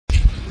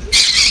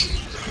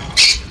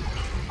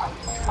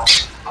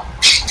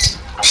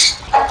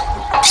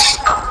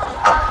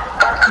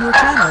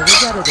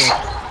was edited.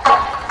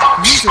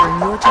 User in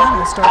your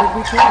channel started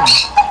recording.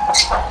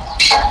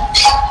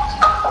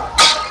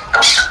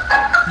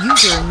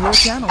 User in your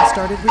channel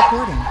started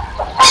recording.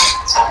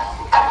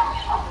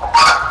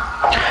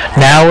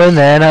 Now and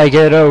then I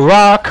get a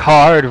rock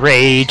hard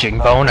raging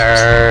boner.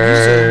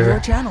 User in your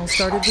channel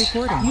started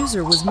recording.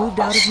 User was moved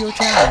out of your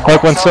channel.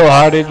 Like went so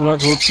hard it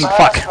went,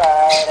 fuck.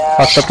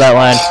 Fucked up that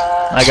line.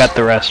 I got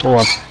the rest. Hold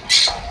on.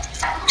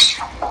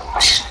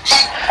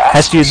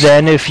 Asked you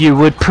then if you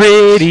would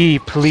pretty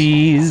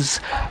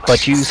please,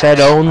 but you said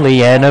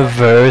only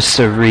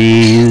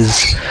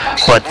anniversaries.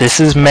 But this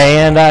is May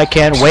and I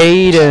can't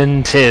wait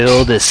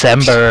until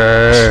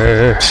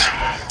December.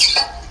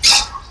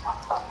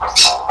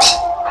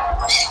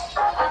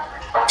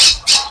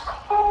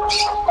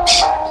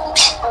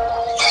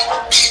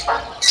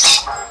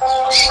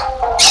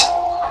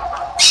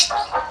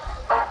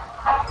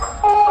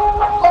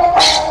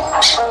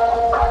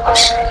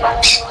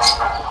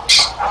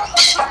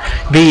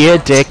 Be a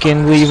dick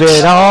and leave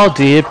it all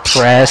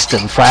depressed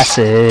and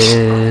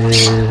flaccid.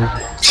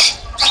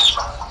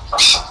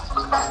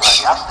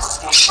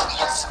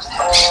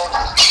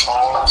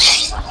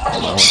 Hold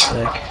on one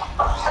sec.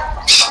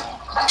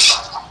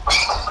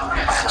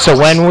 So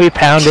when we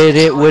pounded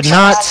it would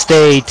not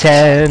stay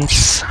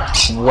tense.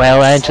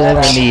 Well,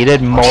 Angela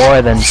needed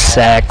more than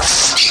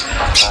sex.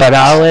 But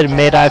I'll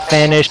admit I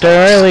finished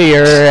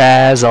earlier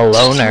as a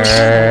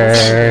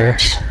loner.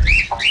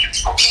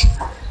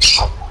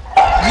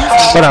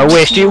 But I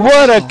wished you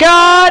would've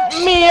got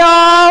me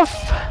off.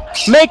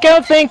 Make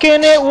out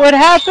thinking it would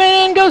happen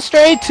and go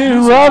straight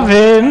to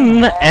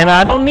oven. And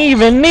I don't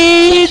even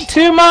need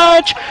too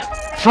much.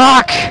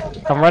 Fuck!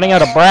 I'm running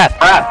out of breath.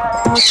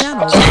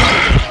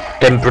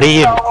 Then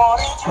breathe.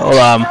 Hold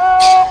on.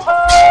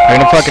 I'm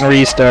gonna fucking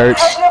restart.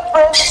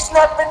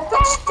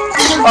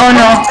 Oh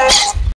no.